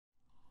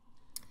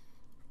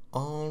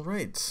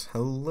Alright,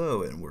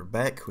 hello, and we're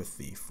back with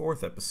the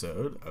 4th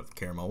episode of the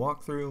Karamelle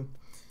walkthrough.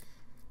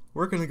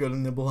 We're going to go to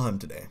Nibbleheim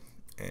today,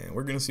 and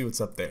we're going to see what's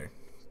up there.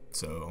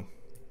 So,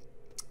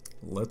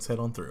 let's head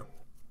on through.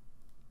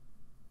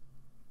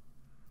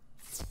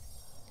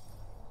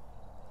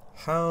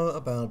 How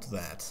about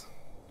that?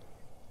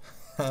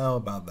 How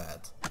about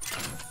that?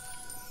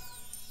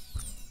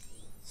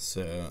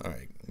 So,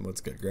 alright, what's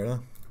good,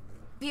 Greta?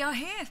 We are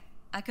here.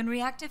 I can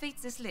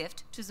reactivate this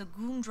lift to the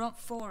Gumdrop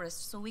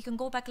Forest so we can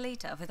go back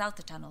later without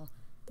the tunnel.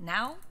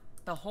 Now,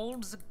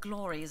 behold the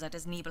glory that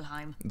is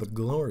Nibbleheim. The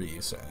glory,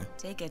 you say?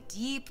 Take a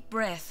deep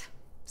breath.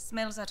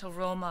 Smell that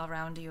aroma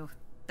around you.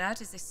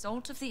 That is the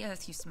salt of the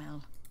earth you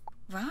smell.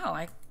 Wow,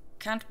 I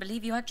can't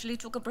believe you actually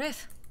took a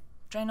breath.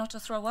 Try not to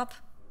throw up.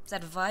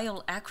 That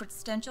vile, acrid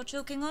stench you're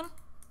choking on?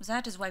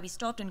 That is why we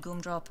stopped in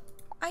Gumdrop.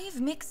 I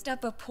have mixed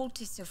up a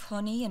poultice of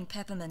honey and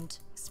peppermint.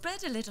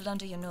 Spread a little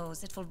under your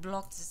nose. It will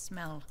block the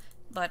smell,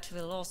 but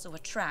will also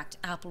attract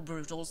apple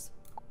brutals.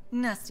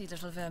 Nasty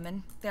little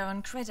vermin. They are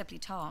incredibly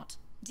tart.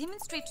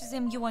 Demonstrate to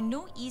them you are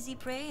no easy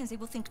prey and they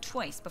will think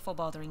twice before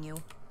bothering you.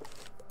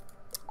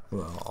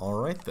 Well,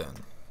 alright then.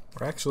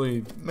 We're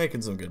actually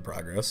making some good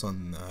progress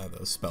on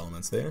those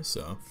spellments there,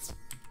 so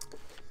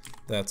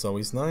that's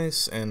always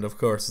nice. And of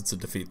course it's a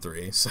defeat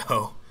 3,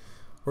 so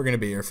we're gonna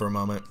be here for a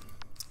moment.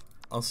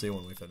 I'll see you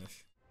when we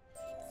finish.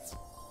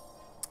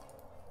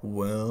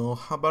 Well,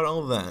 how about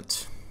all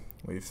that?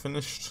 We've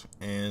finished,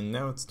 and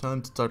now it's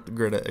time to talk to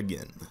Greta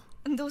again.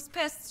 Those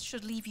pests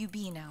should leave you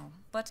be now,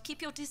 but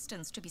keep your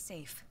distance to be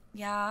safe.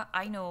 Yeah,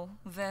 I know,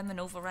 vermin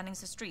overrunning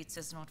the streets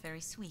is not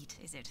very sweet,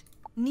 is it?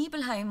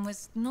 Nibbleheim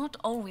was not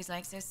always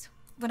like this.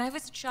 When I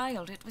was a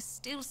child, it was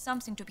still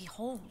something to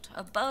behold,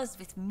 a buzz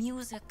with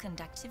music and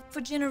activity.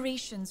 For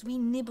generations, we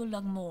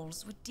Nibbleheim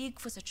moles would dig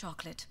for the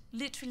chocolate,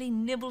 literally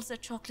nibble the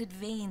chocolate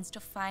veins to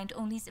find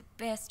only the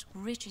best,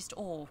 richest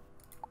ore.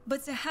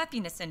 But the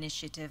Happiness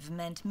Initiative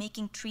meant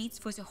making treats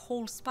for the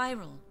whole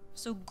spiral,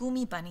 so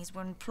gummy bunnies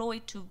were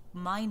employed to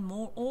mine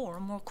more ore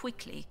more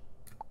quickly.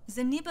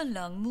 The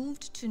Nibbleheim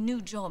moved to new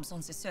jobs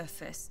on the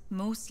surface,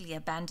 mostly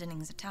abandoning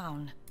the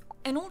town.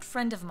 An old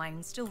friend of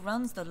mine still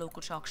runs the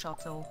local chalk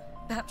shop though.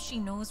 Perhaps she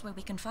knows where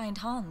we can find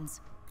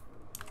Hans.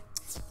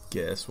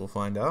 Guess we'll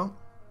find out.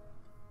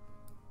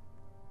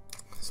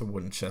 There's a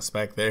wooden chest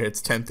back there,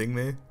 it's tempting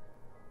me.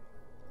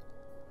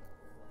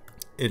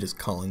 It is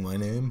calling my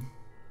name.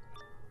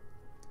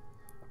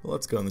 Well,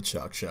 let's go in the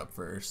chalk shop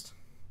first.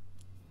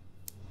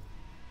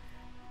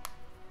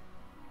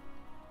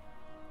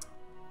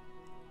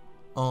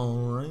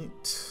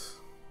 Alright.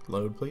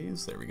 Load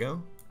please, there we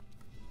go.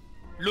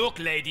 Look,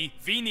 lady,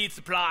 we need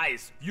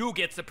supplies. You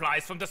get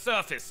supplies from the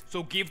surface,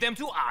 so give them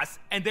to us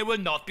and there will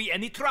not be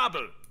any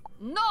trouble.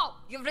 No,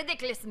 you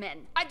ridiculous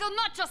men. I do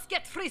not just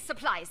get free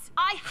supplies.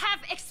 I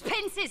have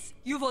expenses.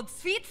 You want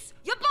sweets?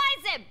 You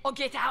buy them or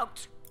get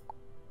out.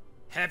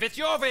 Have it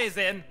your way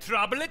then.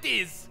 Trouble it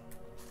is.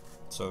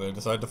 So they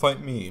decide to fight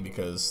me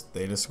because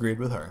they disagreed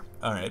with her.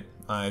 Alright,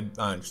 I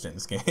understand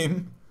this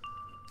game.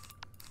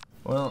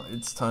 Well,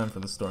 it's time for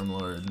the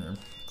Stormlord, or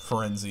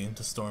Frenzy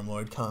into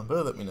Stormlord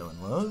combo that we know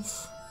and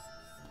love.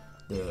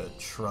 The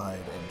tried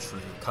and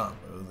true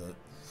combo that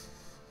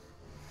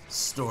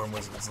Storm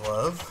Wizards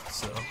love.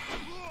 So,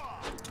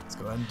 let's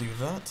go ahead and do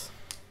that.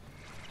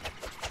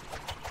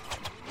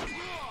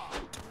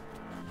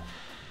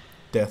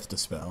 Death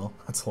Dispel,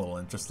 that's a little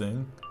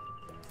interesting.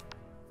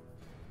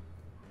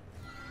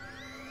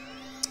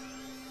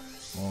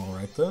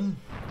 Alright then.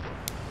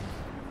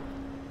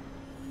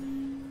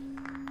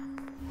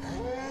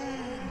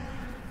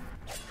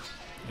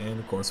 And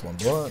of course 1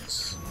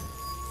 blocks.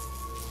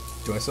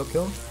 Do I still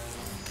kill?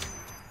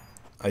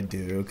 I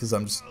do, because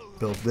I'm just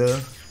built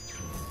there.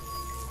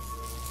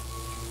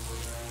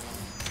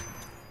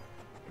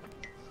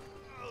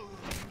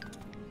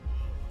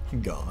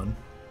 Gone.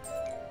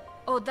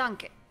 Oh,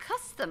 danke.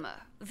 Customer.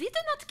 We do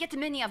not get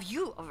many of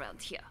you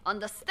around here.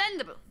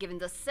 Understandable, given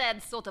the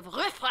sad sort of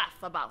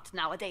riffraff about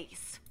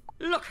nowadays.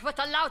 Look what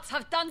the louts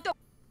have done to—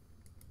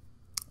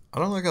 I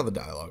don't like how the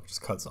dialogue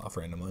just cuts off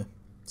randomly.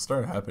 It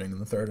started happening in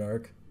the 3rd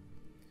arc.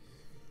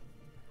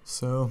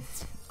 So,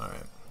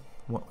 alright.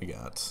 What we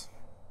got?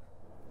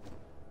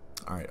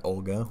 Alright,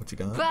 Olga, what you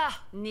got? Bah!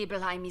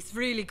 Nibbleheim is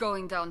really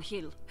going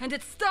downhill. And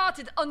it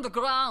started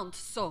underground,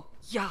 so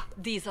yeah,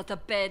 these are the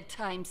bad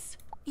times.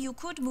 You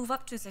could move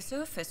up to the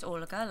surface,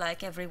 Olga,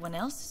 like everyone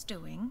else is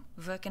doing.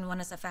 Work in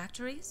one of the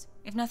factories.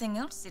 If nothing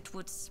else, it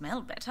would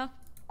smell better.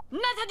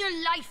 Not on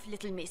your life,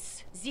 little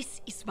miss. This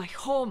is my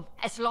home.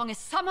 As long as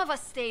some of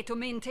us stay to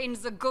maintain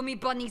the gummy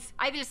bunnies,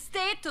 I will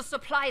stay to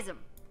supply them.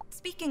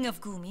 Speaking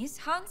of gummies,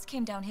 Hans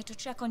came down here to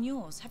check on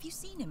yours. Have you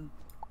seen him?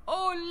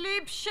 Oh,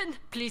 Liebchen,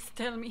 please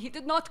tell me he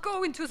did not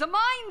go into the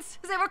mines.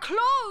 They were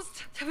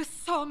closed. There were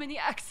so many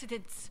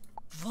accidents.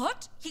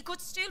 What? He could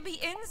still be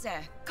in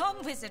there.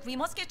 Come, Wizard, we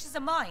must get to the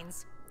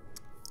mines.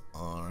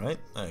 Alright,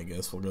 I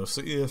guess we'll go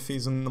see if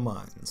he's in the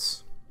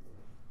mines.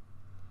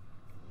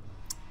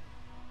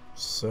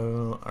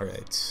 So,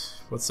 alright.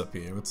 What's up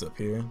here? What's up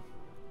here?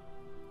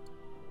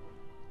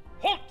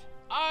 Halt!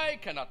 I I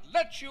cannot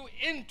let you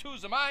into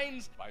the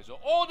mines by the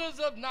orders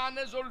of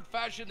Nana's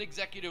old-fashioned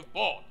executive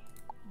board.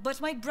 But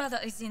my brother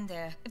is in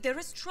there. If there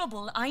is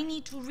trouble, I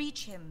need to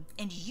reach him,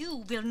 and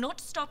you will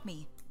not stop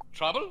me.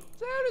 Trouble?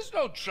 There is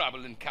no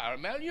trouble in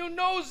Karamelle. You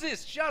know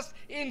this. Just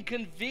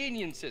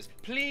inconveniences.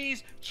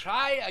 Please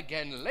try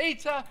again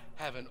later.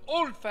 Have an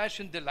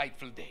old-fashioned,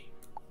 delightful day.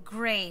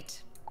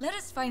 Great. Let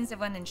us find the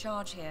one in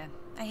charge here.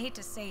 I hate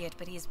to say it,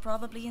 but he is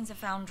probably in the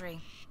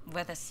foundry,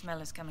 where the smell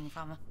is coming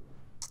from.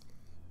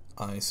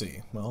 I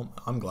see. Well,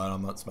 I'm glad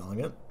I'm not smelling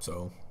it,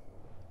 so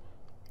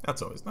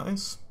that's always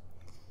nice.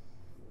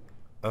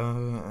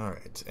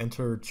 Alright.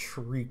 Enter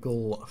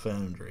Treacle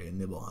Foundry in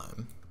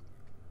Nibbleheim.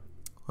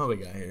 What we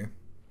got here?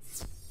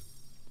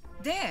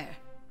 There!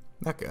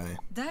 That guy.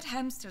 That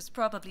hamster's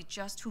probably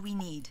just who we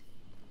need.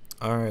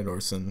 Alright,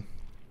 Orson.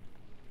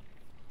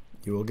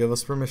 You will give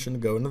us permission to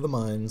go into the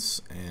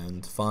mines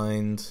and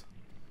find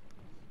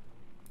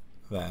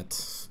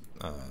that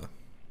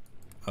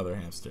other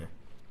hamster.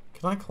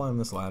 Can I climb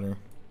this ladder?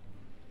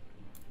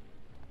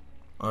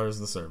 Or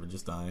is the server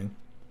just dying?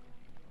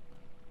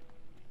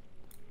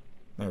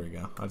 There we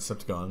go. I just have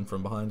to go in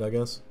from behind, I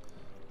guess.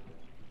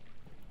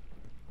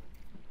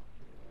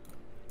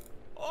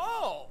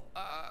 Oh,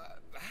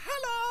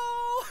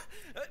 hello!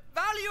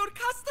 Valued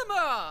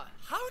customer!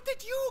 How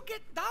did you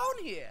get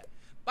down here?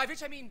 By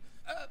which I mean,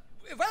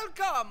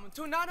 welcome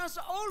to Nana's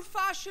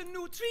old-fashioned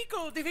new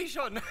treacle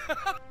division.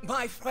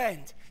 My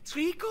friend,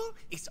 treacle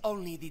is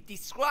only the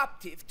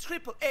disruptive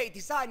AAA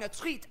designer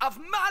treat of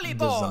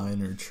Malibon.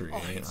 Designer treat.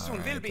 Oh, it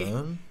soon will be.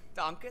 Then.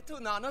 Danke to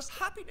Nana's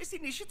happiness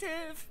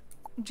initiative.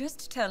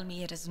 Just tell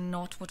me it is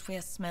not what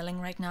we're smelling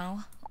right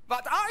now.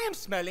 What I am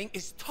smelling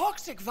is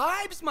toxic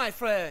vibes, my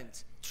friend.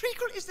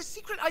 Treacle is the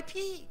secret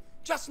IP.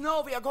 Just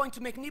know we are going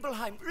to make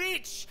Nibbleheim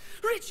rich.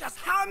 Rich as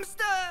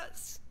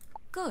hamsters.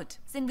 Good.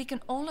 Then we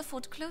can all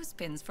afford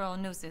clothespins for our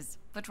noses.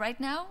 But right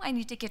now, I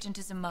need to get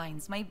into the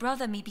mines. My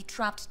brother may be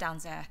trapped down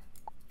there.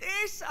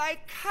 This I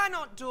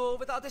cannot do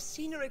without the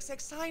senior exec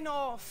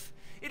sign-off.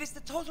 It is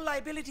the total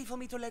liability for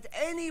me to let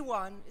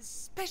anyone,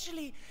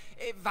 especially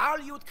a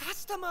valued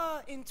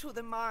customer, into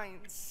the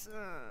mines.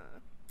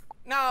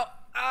 Now,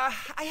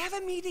 I have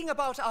a meeting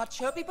about our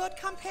Chirpy Bird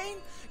campaign.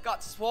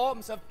 Got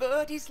swarms of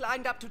birdies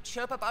lined up to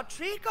chirp about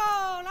treacle.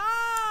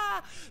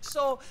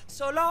 So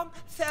long,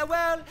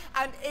 farewell,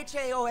 and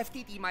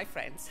HAOFDD, my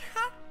friends.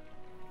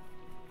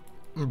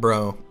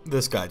 Bro,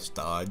 this guy just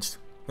dodged.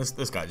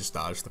 This guy just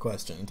dodged the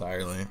question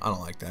entirely. I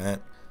don't like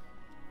that.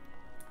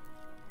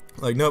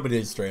 Like, nobody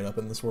is straight up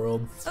in this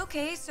world.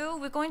 Okay, so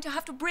we're going to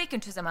have to break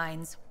into the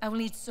mines. I will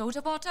need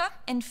soda water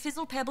and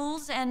fizzle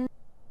pebbles and...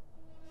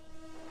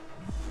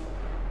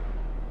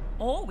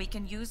 Or we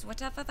can use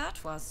whatever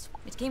that was.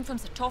 It came from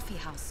the toffee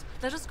house.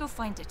 Let us go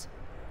find it.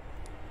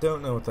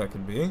 Don't know what that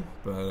could be,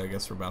 but I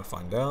guess we're about to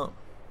find out.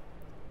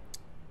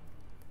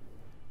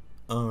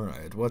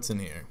 Alright, what's in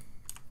here?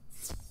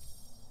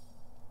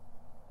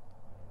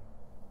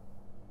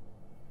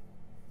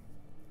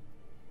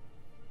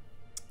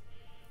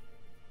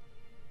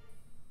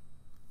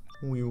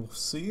 We will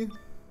see.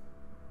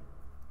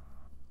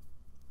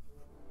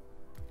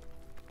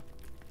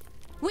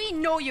 We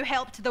know you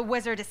helped the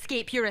wizard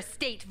escape your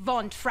estate,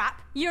 Von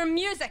Trapp. Your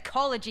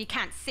musicology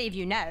can't save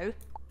you now.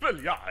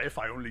 Well, yeah, if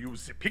I only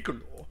use the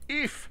piccolo.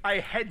 If I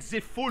had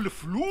the full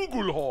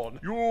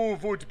flugelhorn, you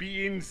would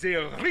be in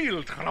the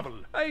real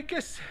trouble. I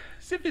guess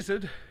the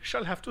wizard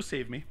shall have to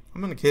save me.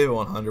 I'm gonna keep it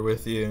 100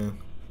 with you.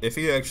 If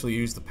you actually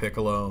use the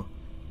piccolo,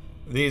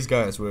 these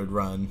guys would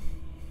run.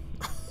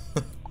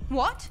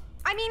 What?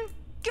 I mean,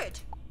 good.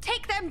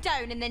 Take them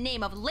down in the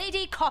name of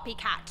Lady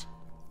Copycat.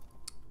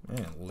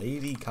 Man,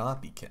 Lady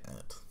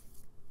Copycat.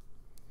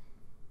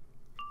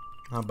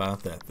 How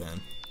about that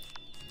then?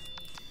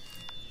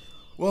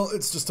 Well,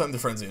 it's just time to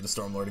frenzy into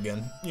Stormlord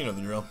again. You know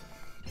the drill.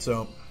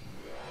 So,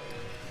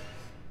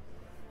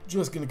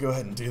 just gonna go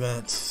ahead and do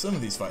that. Some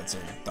of these fights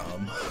are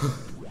dumb.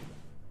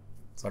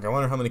 It's like, I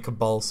wonder how many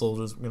Cabal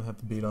soldiers we're gonna have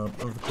to beat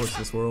up over the course of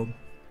this world.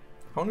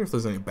 I wonder if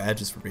there's any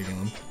badges for beating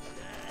them.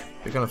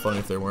 It'd be kind of funny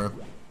if there were.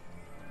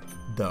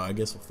 Though, I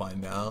guess we'll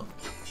find out.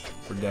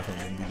 We're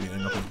definitely going to be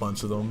beating up a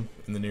bunch of them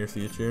in the near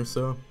future,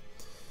 so...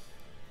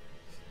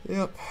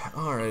 Yep,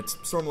 alright,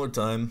 Stormlord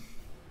time.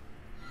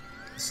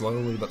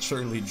 Slowly but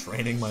surely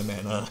draining my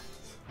mana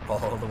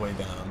all the way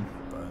down,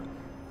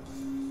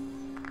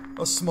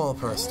 but... a small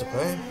price to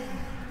pay.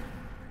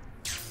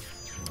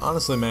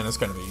 Honestly, mana's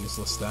kind of a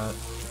useless stat.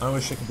 I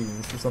wish it could be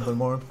used for something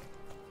more.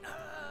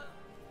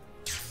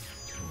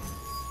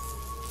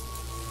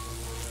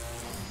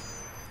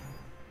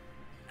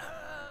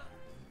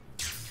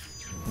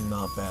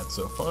 Not bad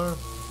so far.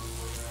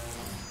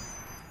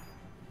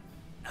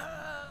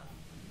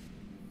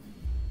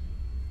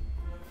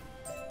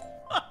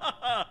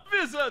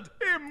 Wizard,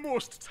 a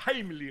most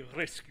timely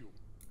rescue.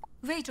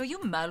 Wait, are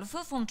you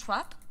Malva von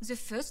Trapp? The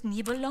first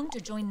Nibelung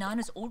to join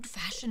Nana's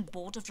old-fashioned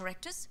board of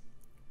directors?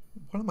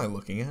 What am I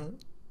looking at?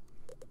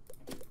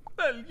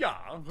 Well, yeah,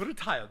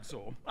 retired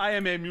so. I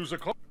am a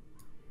musical.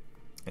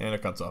 And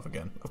it cuts off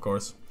again, of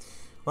course.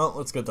 Well,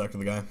 let's go talk to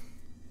the guy.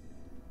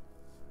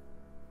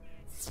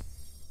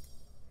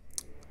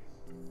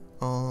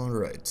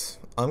 Alright.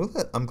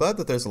 I'm glad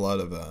that there's a lot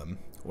of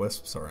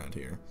wisps around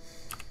here.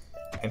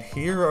 And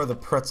here are the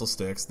pretzel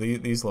sticks,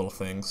 these little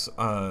things.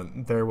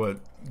 They're what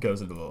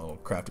goes into the little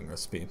crafting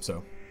recipe,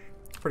 so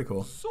pretty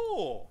cool.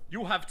 So,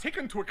 you have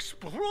taken to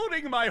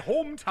exploring my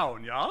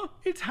hometown, yeah?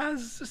 It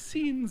has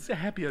seen the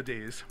happier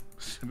days.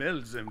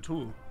 Smelled them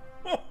too.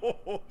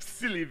 Oh,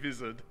 silly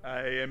wizard. I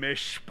am a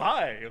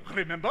spy,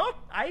 remember?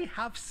 I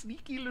have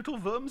sneaky little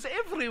worms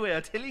everywhere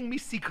telling me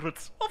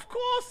secrets. Of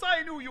course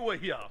I knew you were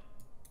here.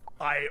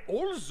 I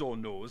also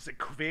know the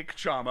Quake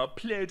Charmer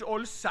played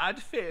all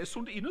sad face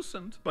and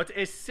innocent, but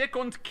a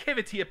second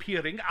cavity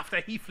appearing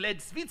after he fled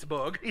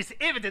Switzberg is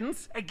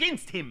evidence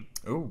against him.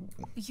 Ooh.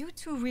 You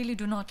two really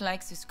do not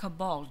like this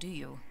cabal, do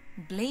you?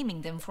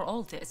 Blaming them for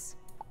all this.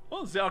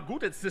 Oh, they are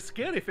good at the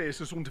scary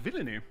faces and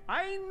villainy.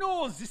 I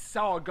know this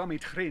sour gummy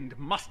trend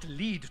must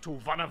lead to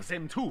one of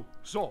them too.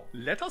 So,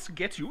 let us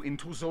get you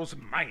into those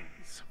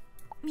mines.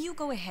 You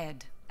go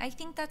ahead. I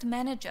think that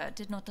manager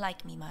did not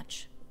like me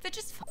much, which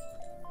is fine.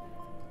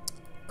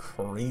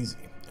 Crazy.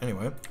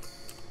 Anyway.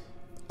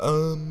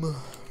 I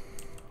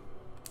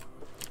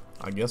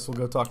guess we'll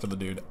go talk to the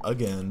dude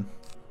again.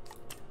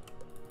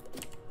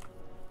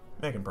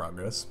 Making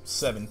progress.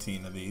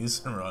 17 of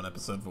these, and we're on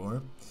episode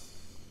 4.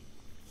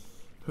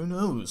 Who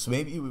knows?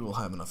 Maybe we will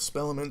have enough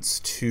spell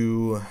elements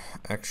to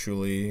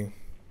actually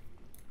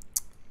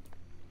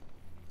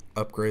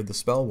upgrade the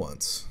spell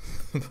once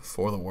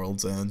before the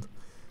world's end.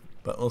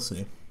 But we'll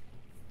see.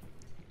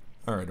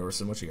 Alright,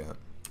 Orson, what you got?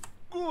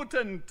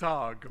 Guten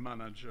Tag,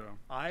 manager.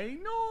 I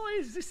know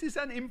this is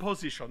an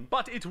imposition,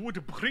 but it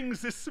would bring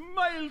the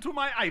smile to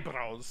my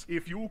eyebrows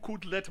if you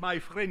could let my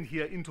friend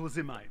here into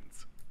the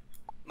mines.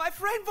 My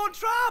friend Von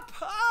Trapp!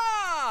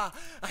 Ah!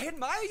 I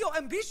admire your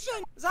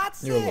ambition. That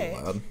You're a little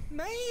said, loud.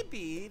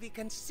 maybe we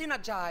can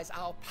synergize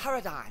our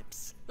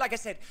paradigms. Like I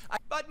said,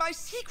 but my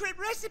secret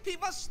recipe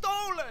was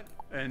stolen.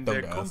 And Oh,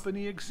 a God.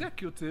 company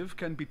executive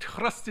can be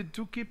trusted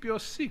to keep your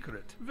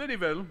secret. Very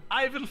well.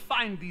 I will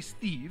find these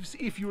thieves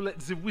if you let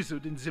the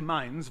wizard in the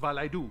mines while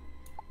I do.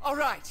 All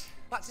right,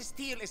 but the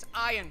steel is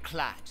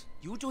ironclad.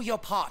 You do your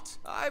part.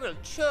 I will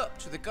chirp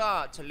to the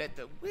guard to let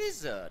the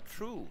wizard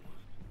through.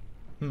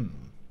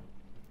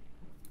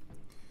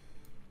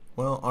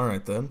 Well,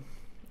 alright then.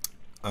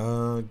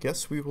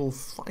 Guess we will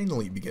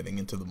finally be getting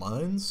into the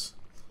mines.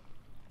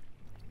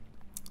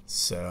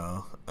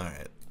 So,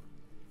 alright.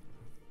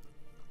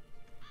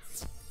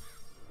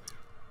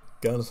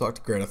 Gotta talk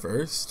to Greta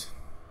first.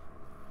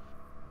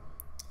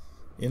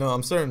 You know,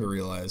 I'm starting to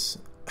realize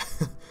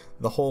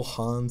the whole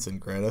Hans and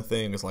Greta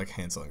thing is like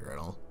Hansel and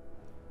Gretel.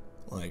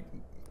 Like,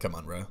 come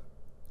on, bro.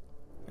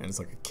 And it's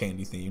like a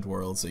candy-themed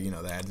world, so you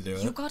know they had to do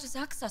You it. got us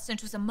access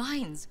into the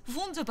mines.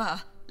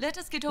 Wunderbar. Let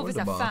us get over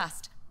there Wunderbar.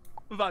 fast.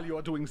 While you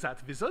are doing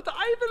that, wizard,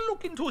 I will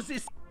look into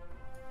this.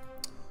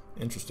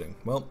 Interesting.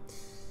 Well,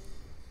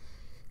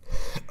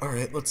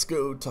 alright, let's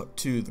go talk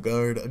to the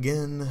guard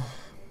again.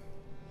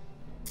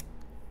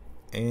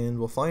 And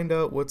we'll find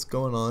out what's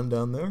going on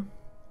down there.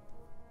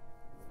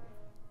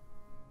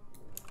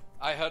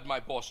 I heard my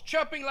boss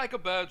chirping like a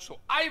bird, so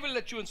I will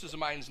let you into the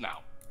mines now.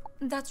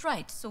 That's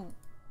right, so...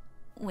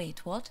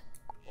 Wait, what?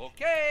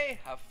 Okay,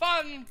 have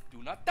fun,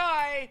 do not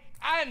die,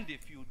 and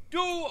if you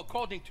do,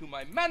 according to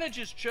my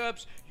manager's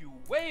chirps, you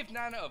waive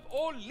Nana of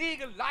all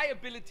legal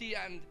liability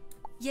and...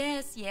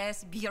 Yes,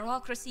 yes,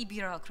 bureaucracy,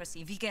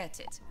 bureaucracy, we get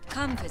it.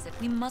 Come visit,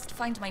 we must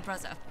find my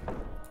brother.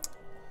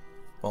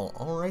 Well,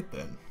 alright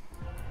then.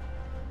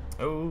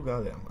 Oh,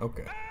 goddamn,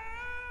 okay.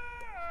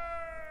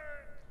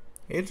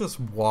 He just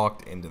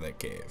walked into that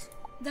cave.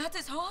 That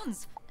is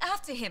Hans.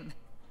 After him.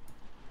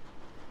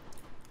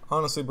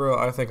 Honestly, bro,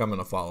 I think I'm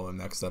gonna follow him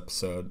next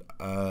episode.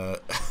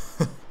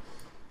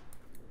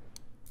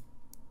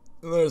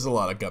 There's a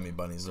lot of gummy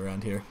bunnies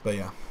around here, but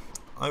yeah.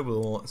 I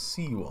will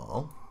see you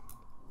all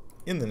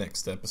in the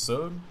next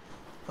episode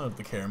of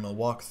the Karamelle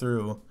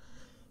walkthrough.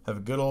 Have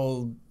a good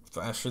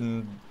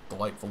old-fashioned,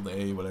 delightful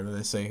day, whatever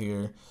they say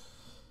here.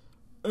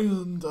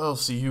 And I'll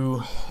see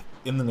you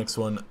in the next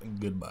one.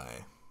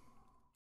 Goodbye.